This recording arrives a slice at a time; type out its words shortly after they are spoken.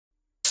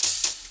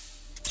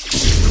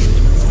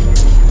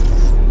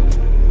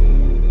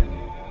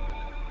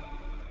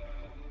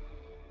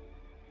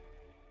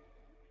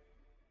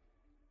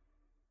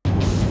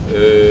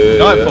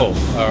Nightfall.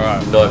 All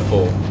right.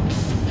 Nightfall.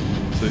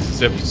 So this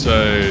is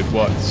episode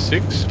what?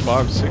 6,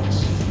 5, 6.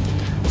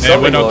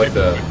 Something like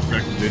that.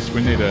 This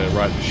we need to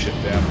write this shit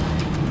down.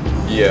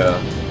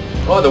 Yeah.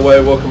 Either way,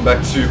 welcome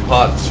back to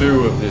part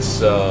 2 of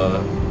this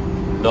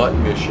night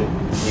mission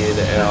in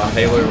our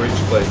Halo Reach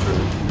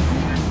playthrough.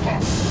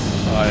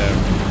 I am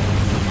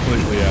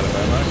completely out of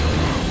ammo.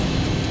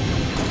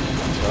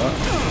 So,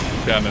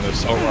 found an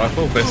assault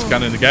rifle, best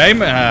gun in the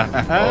game.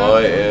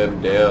 I am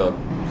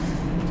down.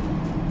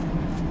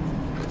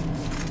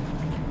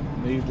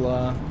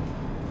 Needler.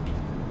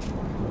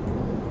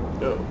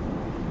 No.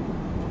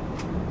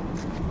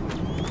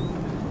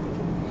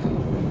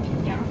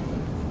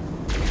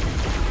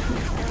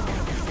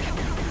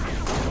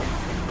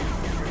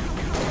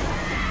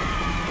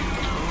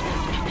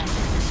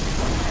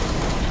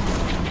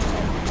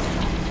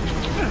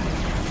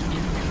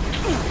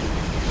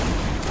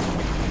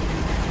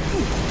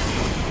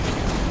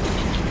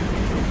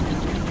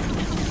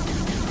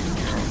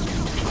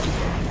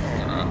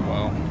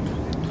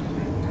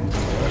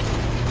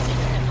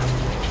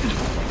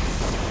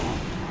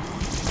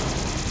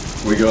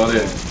 We got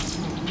it.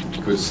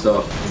 Good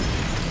stuff.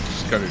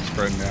 Just got his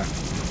friend now.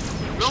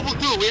 Noble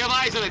 2, we have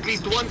eyes on at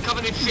least one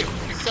Covenant ship.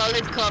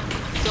 Solid cop.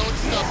 Don't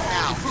stop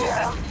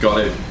now. Got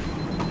it.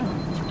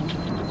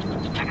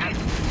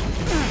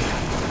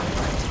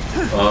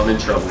 I'm in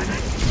trouble.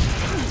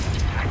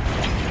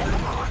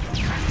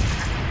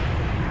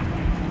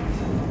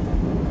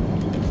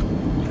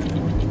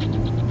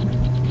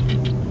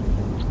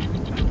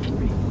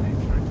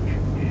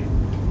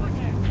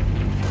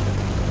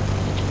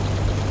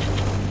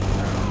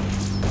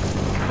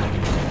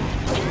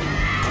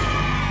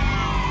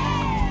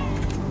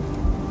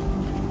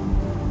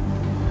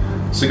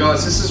 So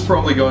guys, this is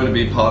probably going to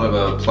be part of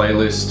a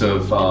playlist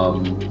of,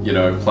 you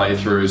know,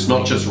 playthroughs,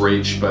 not just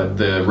Reach, but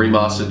the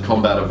remastered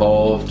Combat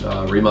Evolved,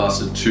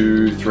 remastered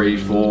 2, 3,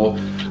 4.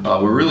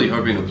 We're really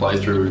hoping to play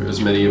through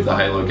as many of the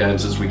Halo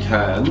games as we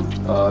can,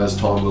 as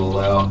time will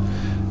allow.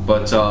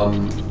 But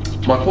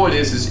my point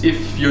is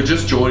if you're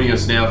just joining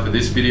us now for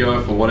this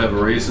video for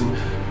whatever reason,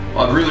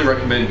 I'd really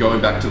recommend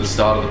going back to the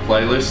start of the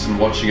playlist and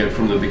watching it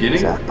from the beginning.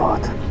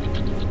 Jackpot.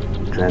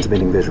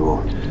 Transmitting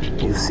visual.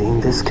 You've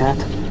seen this,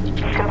 Cat?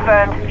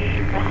 Confirmed.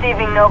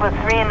 Receiving Nova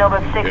 3 and Nova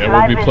 6.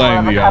 Yeah, we'll be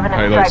playing the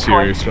Halo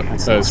series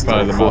as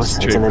part of the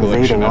Master Chief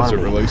Collection as it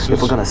releases.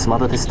 If we're gonna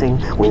smother this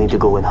thing, we need to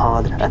go in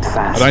hard and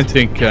fast. I don't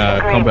think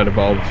Combat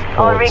Evolved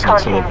ports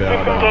until about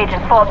disengage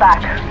and fall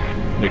back.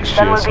 next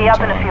Then year we'll be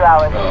up in a few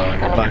hours.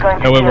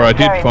 However, I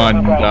did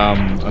find,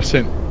 I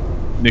sent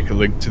Nick a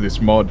link to this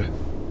mod.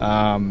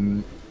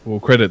 We'll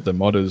credit the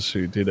modders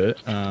who did it.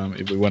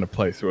 If we want to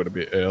play through it a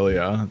bit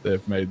earlier,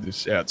 they've made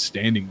this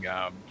outstanding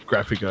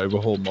graphic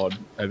overhaul mod,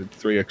 added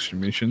 3 extra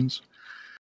missions.